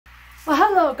Well,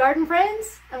 hello garden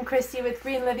friends. I'm Christy with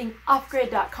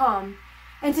greenlivingoffgrid.com,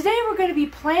 and today we're going to be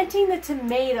planting the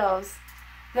tomatoes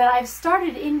that I've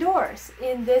started indoors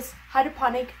in this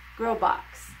hydroponic grow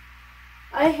box.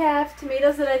 I have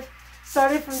tomatoes that I've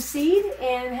started from seed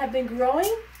and have been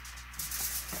growing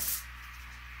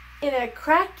in a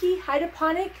cracky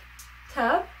hydroponic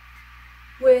tub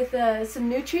with some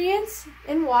nutrients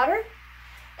and water.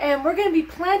 And we're going to be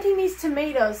planting these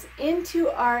tomatoes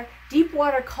into our deep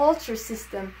water culture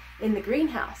system in the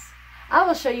greenhouse. I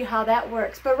will show you how that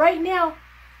works. But right now,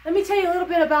 let me tell you a little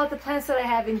bit about the plants that I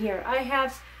have in here.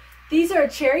 These are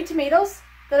cherry tomatoes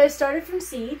that I started from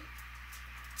seed.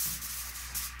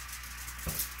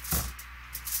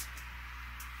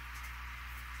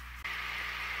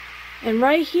 And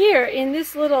right here in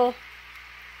this little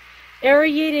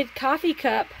aerated coffee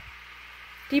cup,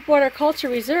 deep water culture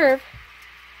reserve,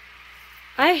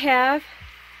 I have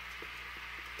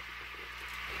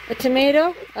a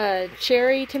tomato, a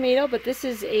cherry tomato, but this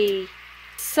is a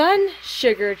sun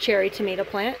sugar cherry tomato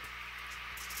plant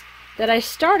that I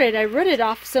started. I rooted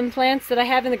off some plants that I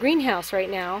have in the greenhouse right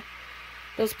now.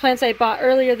 Those plants I bought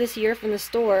earlier this year from the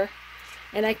store.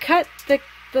 And I cut the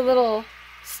little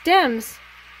stems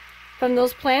from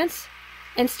those plants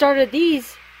and started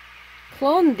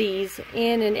cloned these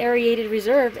in an aerated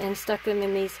reserve and stuck them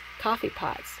in these coffee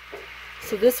pots.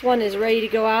 So this one is ready to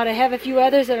go out. I have a few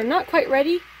others that are not quite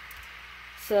ready.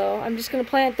 So I'm just going to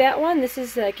plant that one. This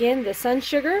is again the sun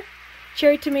sugar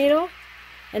cherry tomato.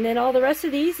 And then all the rest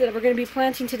of these that we're going to be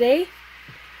planting today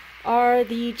are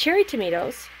the cherry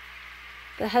tomatoes,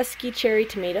 the husky cherry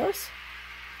tomatoes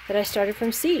that I started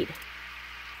from seed.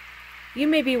 You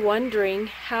may be wondering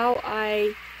how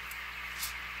I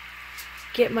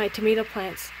get my tomato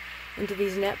plants into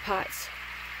these net pots.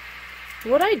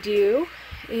 What I do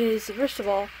is, first of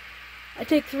all, I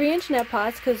take 3-inch net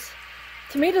pots because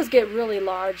tomatoes get really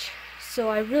large, so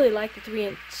I really like the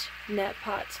 3-inch net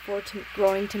pots for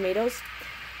growing tomatoes.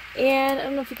 And I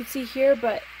don't know if you can see here,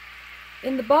 but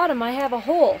in the bottom I have a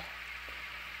hole,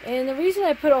 and the reason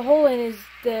I put a hole in is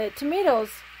the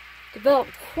tomatoes develop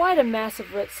quite a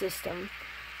massive root system,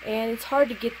 and it's hard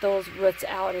to get those roots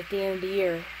out at the end of the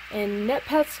year, and net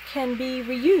pots can be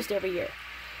reused every year.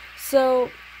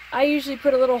 So I usually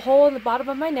put a little hole in the bottom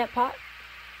of my net pot,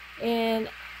 and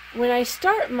when I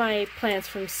start my plants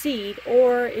from seed,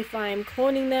 or if I'm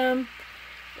cloning them,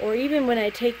 or even when I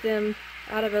take them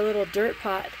out of a little dirt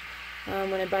pot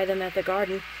when I buy them at the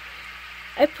garden,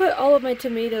 I put all of my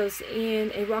tomatoes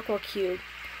in a Rockwell cube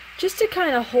just to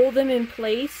kind of hold them in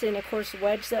place, and of course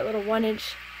wedge that little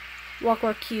 1-inch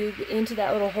Rockwell cube into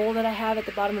that little hole that I have at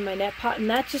the bottom of my net pot, and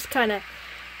that just kind of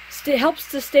helps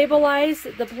to stabilize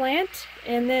the plant.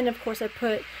 And then of course I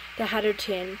put the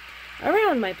Hydroponic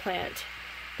around my plant.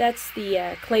 That's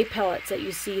the clay pellets that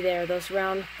you see there, those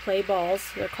round clay balls.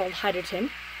 They're called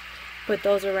Hydroponic. Put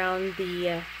those around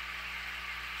the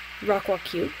Rockwell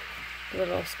cube, the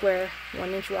little square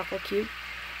 1-inch Rockwell cube.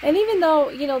 And even though,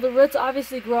 you know, the roots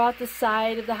obviously grow out the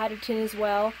side of the Hydroponic as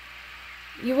well,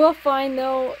 you will find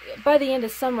though by the end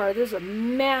of summer there's a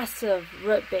massive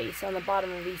root base on the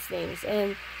bottom of these things,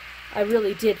 and I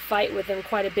really did fight with them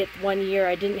quite a bit one year.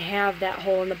 I didn't have that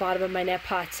hole in the bottom of my net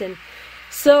pots, and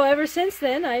so ever since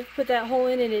then I've put that hole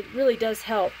in, and it really does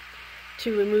help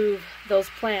to remove those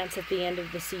plants at the end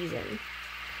of the season.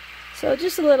 So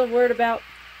just a little word about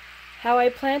how I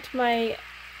plant my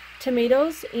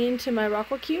tomatoes into my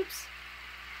Rockwell cubes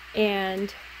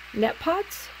and net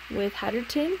pots with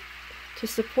Hydroponic to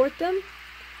support them.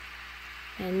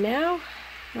 And now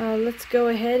let's go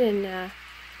ahead and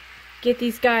get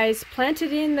these guys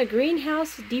planted in the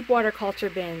greenhouse deep water culture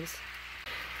bins.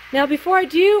 Now before I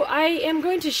do, I am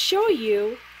going to show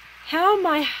you how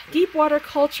my deep water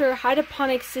culture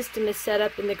hydroponic system is set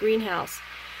up in the greenhouse.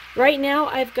 Right now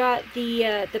I've got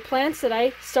the plants that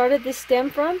I started this stem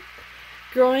from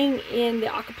growing in the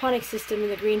aquaponics system in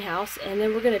the greenhouse, and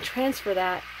then we're going to transfer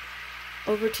that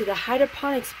over to the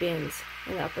hydroponics bins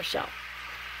in the upper shelf.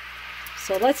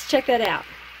 So let's check that out.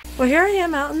 Well, here I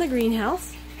am out in the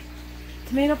greenhouse.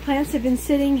 Tomato plants have been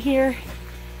sitting here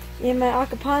in my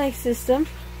aquaponics system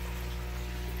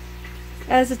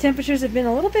as the temperatures have been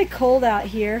a little bit cold out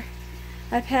here.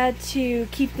 I've had to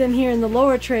keep them here in the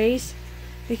lower trays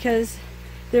because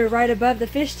they're right above the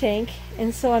fish tank,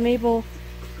 and so I'm able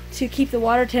to keep the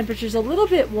water temperatures a little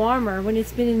bit warmer when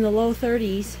it's been in the low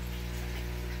 30s.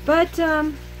 But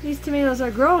these tomatoes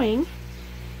are growing,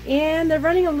 and they're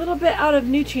running a little bit out of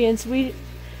nutrients. The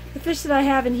fish that I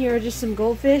have in here are just some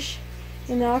goldfish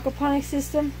in the aquaponics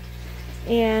system,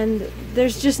 and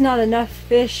there's just not enough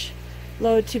fish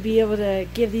load to be able to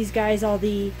give these guys all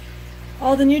the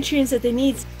all the nutrients that they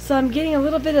need. So I'm getting a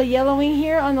little bit of yellowing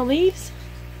here on the leaves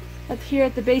up here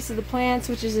at the base of the plants,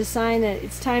 which is a sign that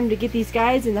it's time to get these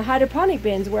guys in the hydroponic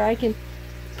bins where I can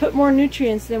put more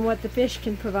nutrients than what the fish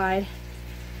can provide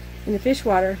in the fish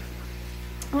water.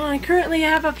 Well, I currently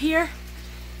have up here,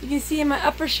 you can see in my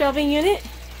upper shelving unit,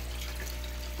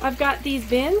 I've got these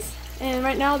bins, and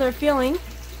right now they're filling.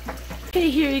 Okay,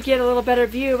 here you get a little better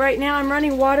view. Right now I'm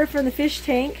running water from the fish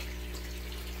tank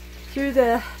through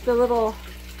the little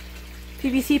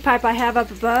PVC pipe I have up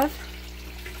above.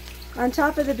 On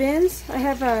top of the bins, I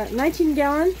have a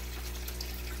 19-gallon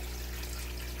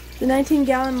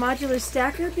modular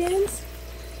stacker bins.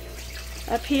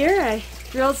 Up here, I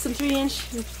drilled some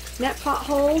 3-inch net pot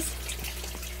holes.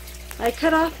 I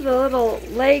cut off the little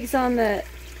legs on the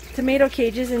tomato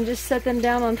cages and just set them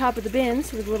down on top of the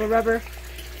bins with little rubber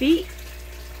feet.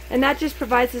 And that just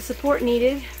provides the support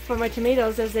needed for my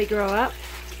tomatoes as they grow up.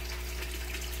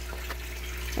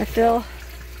 I fill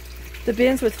the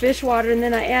bins with fish water, and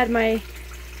then I add my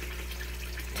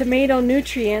tomato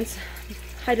nutrients,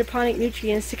 hydroponic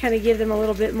nutrients, to kind of give them a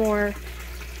little bit more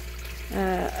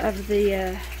of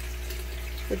the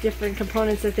different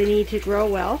components that they need to grow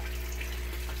well.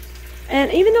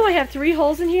 And even though I have 3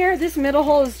 holes in here, this middle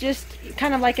hole is just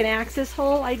kind of like an access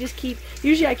hole.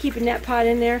 Usually I keep a net pot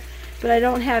in there, but I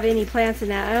don't have any plants in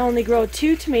that. I only grow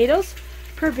 2 tomatoes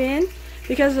per bin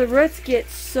because the roots get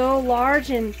so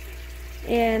large and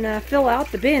fill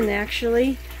out the bin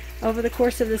actually over the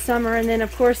course of the summer. And then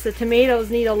of course the tomatoes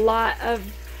need a lot of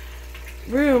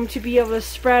room to be able to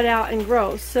spread out and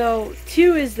grow. So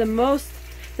 2 is the most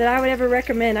that I would ever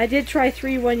recommend. I did try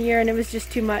 3 one year and it was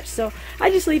just too much, so I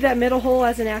just leave that middle hole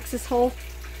as an access hole,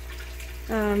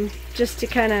 just to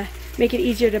kind of make it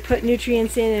easier to put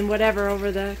nutrients in and whatever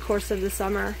over the course of the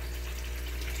summer.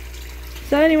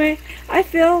 So anyway, I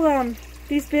fill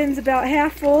these bins about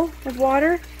half full of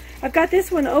water. I've got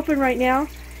this one open right now,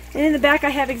 and in the back I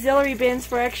have auxiliary bins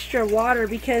for extra water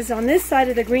because on this side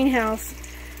of the greenhouse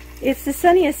it's the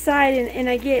sunniest side, and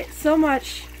I get so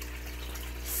much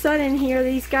sun in here.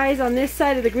 These guys on this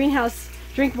side of the greenhouse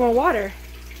drink more water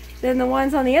than the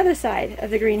ones on the other side of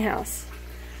the greenhouse.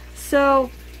 So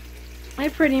I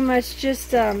pretty much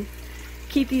just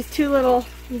keep these 2 little,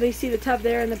 you see the tub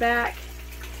there in the back,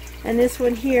 and this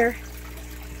one here,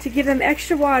 to give them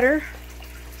extra water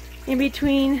in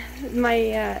between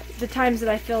the times that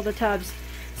I fill the tubs.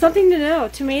 Something to know,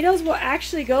 tomatoes will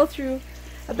actually go through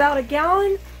about 1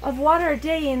 gallon of water a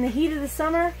day in the heat of the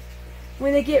summer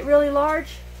when they get really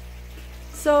large.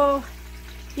 So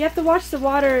you have to watch the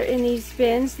water in these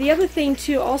bins. The other thing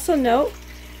to also note,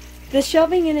 the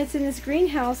shelving units in this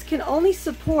greenhouse can only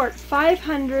support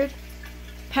 500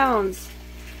 pounds.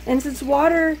 And since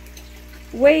water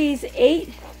weighs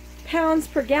 8 pounds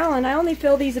per gallon, I only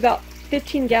fill these about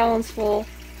 15 gallons full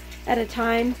at a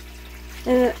time.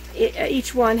 And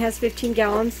each one has 15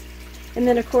 gallons. And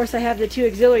then of course I have the 2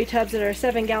 auxiliary tubs that are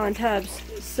 7-gallon tubs.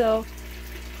 So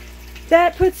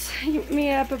that puts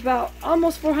me up about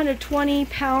almost 420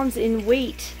 pounds in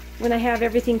weight when I have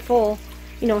everything full.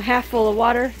 You know, half full of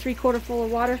water, 3/4 full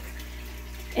of water.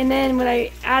 And then when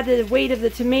I add the weight of the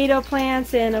tomato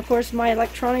plants and of course my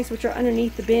electronics, which are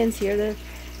underneath the bins here, they're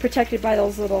protected by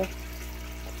those little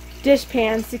dish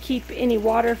pans to keep any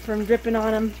water from dripping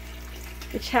on them,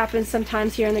 which happens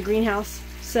sometimes here in the greenhouse.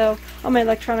 So all my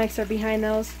electronics are behind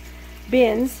those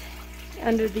bins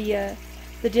under the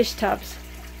dish tubs.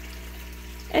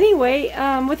 Anyway,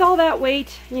 with all that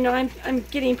weight, you know, I'm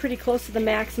getting pretty close to the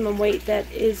maximum weight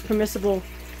that is permissible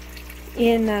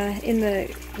in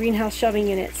the greenhouse shelving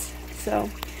units. So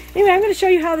anyway, I'm going to show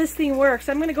you how this thing works.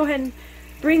 I'm going to go ahead and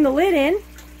bring the lid in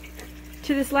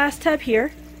to this last tub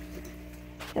here,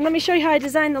 and let me show you how I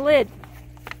designed the lid.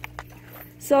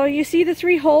 So you see the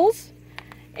 3 holes,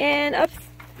 and up,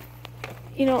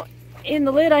 you know, in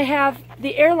the lid I have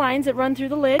the air lines that run through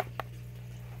the lid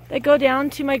that go down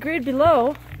to my grid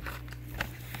below,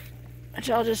 which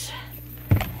I'll just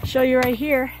show you right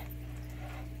here.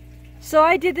 So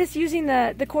I did this using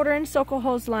the 1/4-inch Soco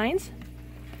hose lines,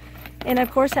 and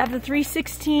of course have the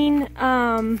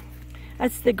 3/16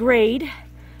 that's the grade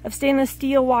of stainless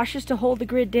steel washers to hold the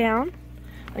grid down,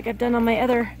 like I've done on my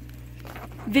other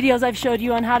videos I've showed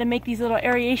you on how to make these little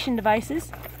aeration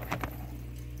devices.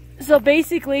 So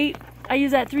basically I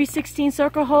use that 3/16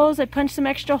 circle hose. I punch some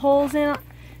extra holes in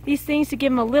these things to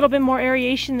give them a little bit more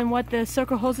aeration than what the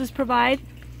circle hoses provide.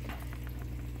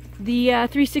 The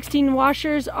 3/16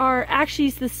 washers are actually,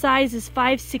 the size is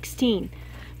 5/16,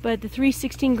 but the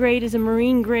 3/16 grade is a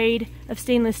marine grade of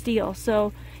stainless steel,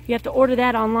 so you have to order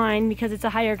that online because it's a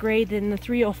higher grade than the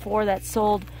 304 that's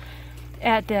sold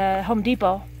at Home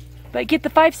Depot. But get the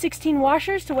 5/16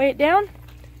 washers to weigh it down.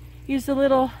 Use the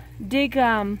little dig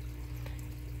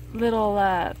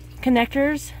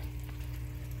connectors.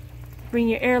 Bring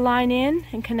your air line in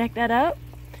and connect that up.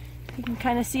 You can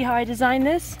kind of see how I designed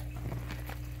this.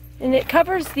 And it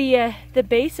covers the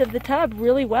base of the tub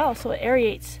really well, so it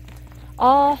aerates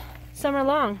all summer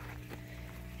long.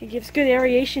 It gives good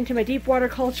aeration to my deep water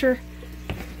culture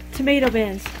tomato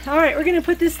bins. Alright, we're going to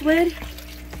put this lid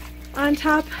on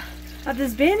top of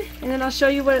this bin, and then I'll show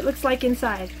you what it looks like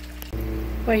inside.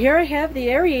 Well, here I have the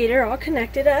aerator all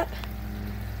connected up.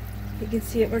 You can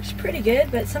see it works pretty good,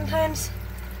 but sometimes,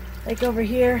 like over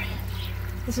here,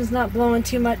 this is not blowing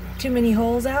too many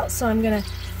holes out, so I'm going to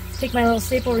take my little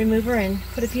staple remover and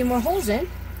put a few more holes in,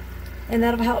 and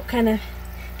that'll help kind of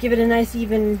give it a nice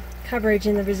even coverage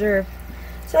in the reserve.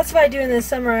 So that's what I do in the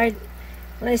summer.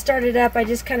 When I start it up, I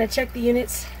just kind of check the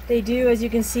units. They do, as you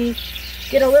can see,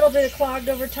 get a little bit clogged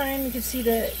over time. You can see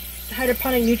the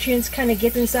hydroponic nutrients kind of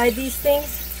get inside these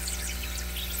things,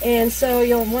 and so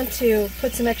you'll want to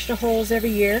put some extra holes every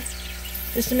year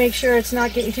just to make sure it's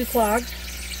not getting too clogged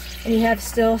and you have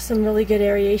still some really good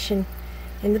aeration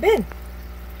in the bin.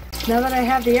 Now that I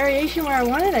have the aeration where I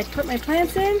want it, I put my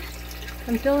plants in.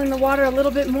 I'm filling the water a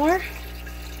little bit more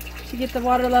to get the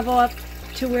water level up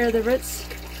to where the roots,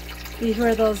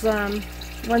 where those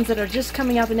ones that are just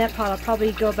coming out the net pot, I'll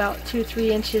probably go about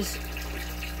 2-3 inches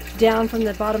down from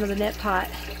the bottom of the net pot,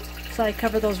 so I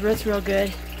cover those roots real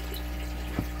good.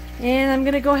 And I'm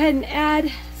going to go ahead and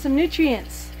add some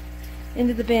nutrients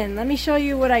into the bin. Let me show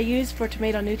you what I use for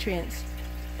tomato nutrients.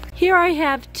 Here I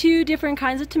have two different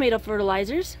kinds of tomato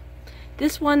fertilizers.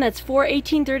 This one that's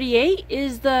 4-18-38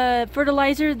 is the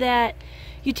fertilizer that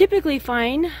you typically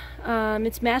find.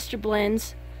 It's Master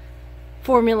Blend's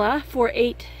formula,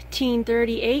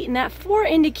 4-18-38, and that 4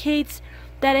 indicates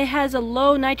that it has a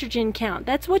low nitrogen count.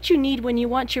 That's what you need when you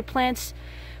want your plants,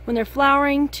 when they're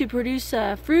flowering, to produce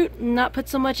fruit and not put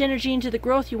so much energy into the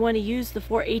growth. You want to use the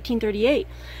 4-18-38.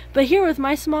 But here with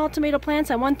my small tomato plants,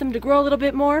 I want them to grow a little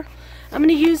bit more. I'm going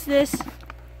to use this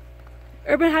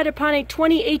Urban Hydroponic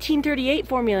 20-18-38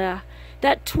 formula.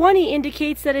 That 20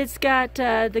 indicates that it's got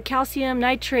the calcium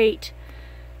nitrate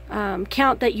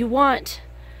count that you want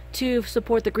to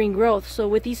support the green growth. So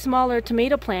with these smaller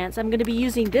tomato plants, I'm going to be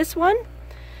using this one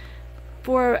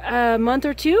for a month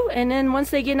or two, and then once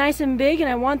they get nice and big and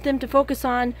I want them to focus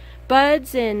on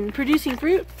buds and producing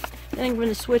fruit, then I'm going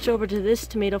to switch over to this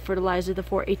tomato fertilizer, the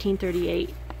 4-18-38.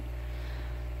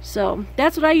 So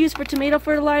that's what I use for tomato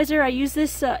fertilizer. I use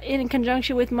this in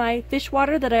conjunction with my fish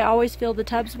water that I always fill the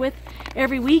tubs with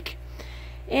every week.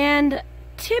 And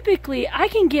typically I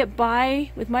can get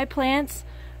by with my plants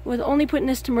with only putting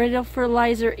this tomato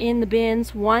fertilizer in the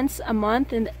bins once a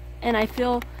month, and I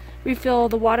refill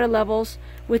the water levels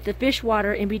with the fish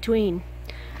water in between.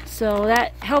 So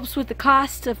that helps with the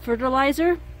cost of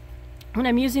fertilizer when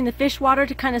I'm using the fish water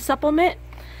to kind of supplement.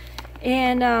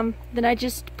 And then I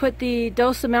just put the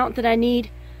dose amount that I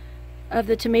need of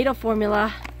the tomato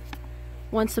formula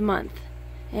once a month,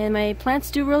 and my plants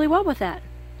do really well with that.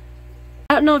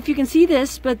 I don't know if you can see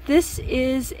this, but this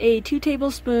is a 2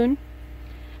 tablespoon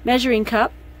measuring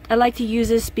cup. I like to use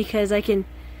this because I can,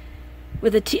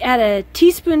 at a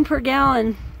teaspoon per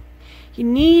gallon, you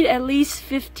need at least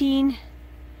 15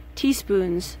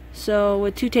 teaspoons. So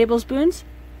with 2 tablespoons,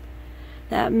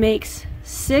 that makes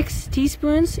 6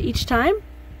 teaspoons each time,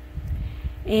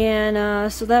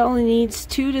 and so that only needs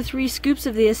 2 to 3 scoops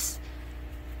of this,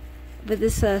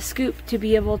 scoop to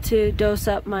be able to dose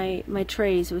up my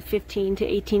trays with 15 to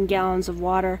 18 gallons of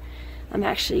water. I'm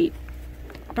actually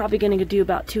probably going to do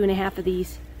about 2.5 of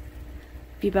these,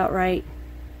 be about right.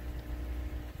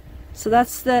 So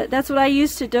that's what I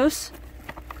use to dose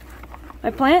my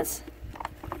plants.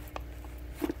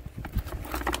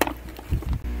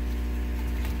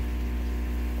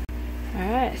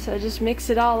 Alright, so just mix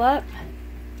it all up,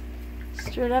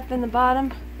 stir it up in the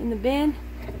bottom in the bin.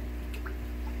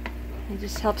 It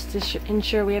just helps to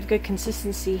ensure we have good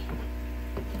consistency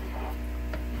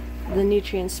of the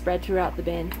nutrients spread throughout the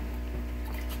bin.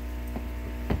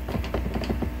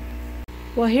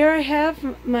 Well, here I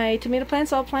have my tomato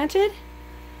plants all planted,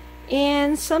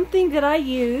 and something that I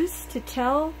use to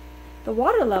tell the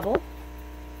water level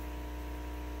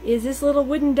is this little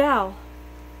wooden dowel.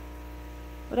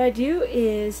 What I do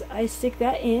is I stick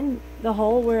that in the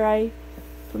hole where I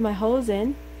put my hose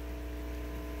in,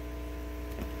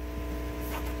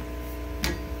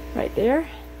 right there.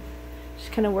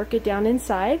 Just kind of work it down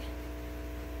inside,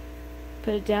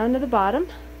 put it down to the bottom,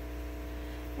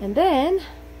 and then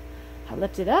I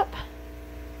lift it up,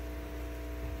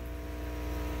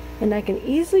 and I can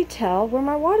easily tell where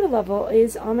my water level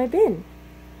is on my bin.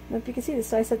 know if you can see this.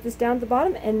 So I set this down at the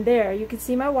bottom, and there you can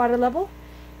see my water level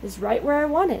is right where I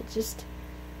want it. Just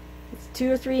it's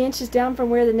 2 or 3 inches down from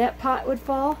where the net pot would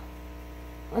fall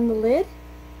on the lid.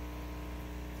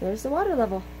 There's the water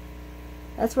level.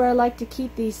 That's where I like to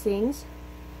keep these things,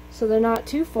 so they're not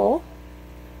too full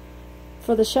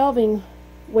for the shelving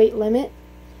weight limit,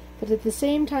 but at the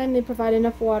same time they provide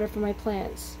enough water for my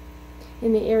plants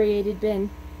in the aerated bin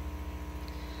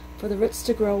for the roots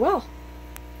to grow well.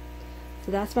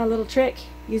 So that's my little trick.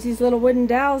 Use these little wooden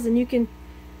dowels and you can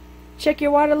check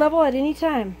your water level at any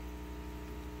time.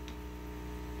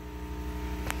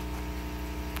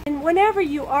 And whenever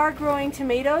you are growing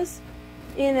tomatoes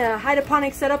in a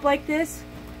hydroponic setup like this,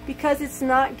 because it's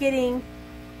not getting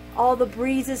all the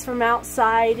breezes from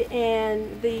outside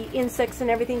and the insects and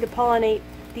everything to pollinate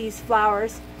these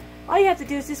flowers, all you have to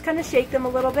do is just kind of shake them a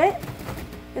little bit,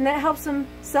 and that helps them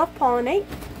self-pollinate.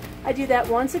 I do that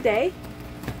once a day,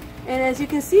 and as you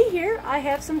can see here, I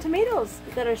have some tomatoes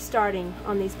that are starting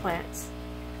on these plants.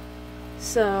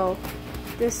 So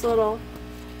this little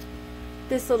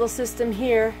system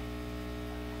here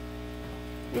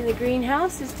in the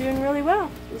greenhouse is doing really well.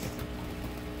 Just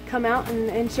come out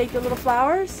and shake the little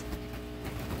flowers,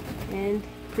 and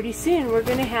pretty soon we're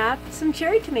going to have some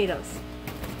cherry tomatoes.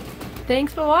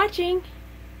 Thanks for watching.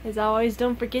 As always,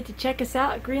 don't forget to check us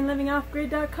out at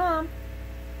greenlivingoffgrid.com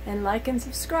and like and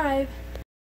subscribe.